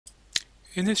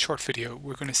In this short video,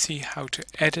 we're going to see how to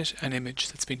edit an image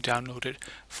that's been downloaded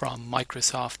from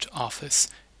Microsoft Office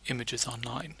Images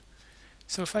Online.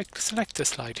 So if I select the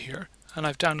slide here, and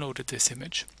I've downloaded this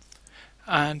image,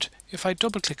 and if I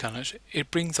double click on it,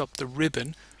 it brings up the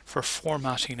ribbon for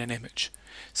formatting an image.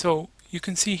 So you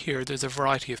can see here there's a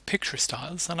variety of picture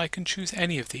styles, and I can choose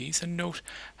any of these, and note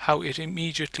how it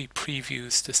immediately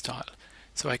previews the style.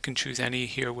 So I can choose any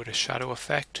here with a shadow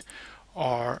effect,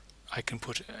 or I can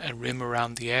put a rim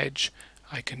around the edge.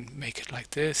 I can make it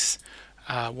like this.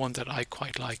 One that I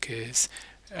quite like is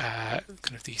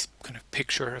kind of these kind of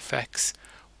picture effects,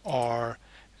 or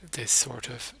this sort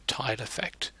of tile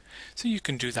effect. So you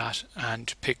can do that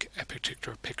and pick a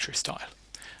particular picture style.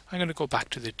 I'm going to go back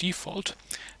to the default,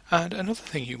 and another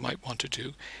thing you might want to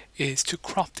do is to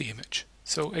crop the image.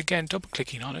 So again, double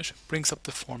clicking on it brings up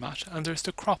the format, and there's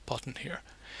the crop button here.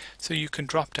 So you can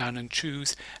drop down and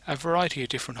choose a variety of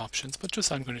different options, but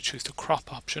just I'm going to choose the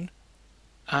crop option,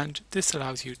 and this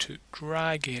allows you to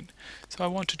drag in. So I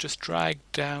want to just drag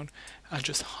down and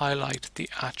just highlight the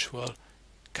actual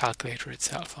calculator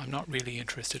itself. I'm not really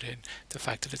interested in the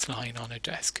fact that it's lying on a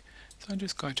desk. So I'm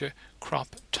just going to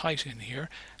crop tight in here,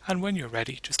 and when you're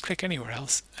ready, just click anywhere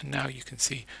else, and now you can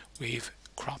see we've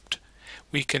cropped.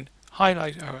 We can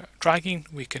highlight or dragging,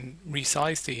 we can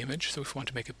resize the image. So if we want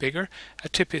to make it bigger, a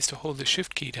tip is to hold the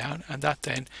shift key down, and that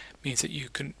then means that you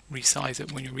can resize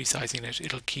it. When you're resizing it,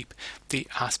 it'll keep the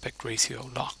aspect ratio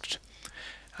locked.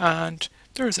 And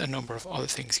there's a number of other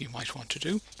things you might want to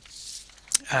do.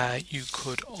 You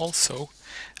could also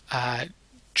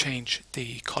change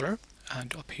the color,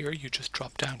 and up here you just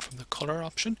drop down from the color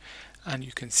option, and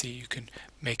you can see you can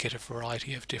make it a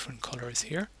variety of different colors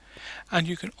here. And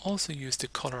you can also use the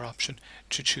color option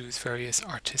to choose various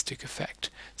artistic effect.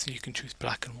 So you can choose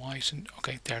black and white, and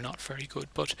okay, they're not very good,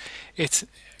 but it's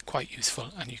quite useful,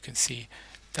 and you can see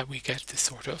that we get this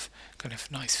sort of kind of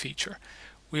nice feature.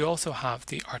 We also have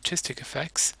the artistic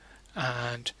effects,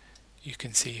 and you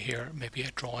can see here maybe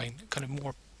a drawing, kind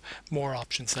of more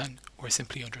options than we're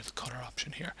simply under the color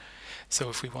option here. So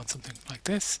if we want something like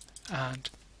this, and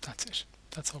that's it.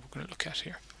 That's all we're going to look at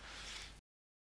here.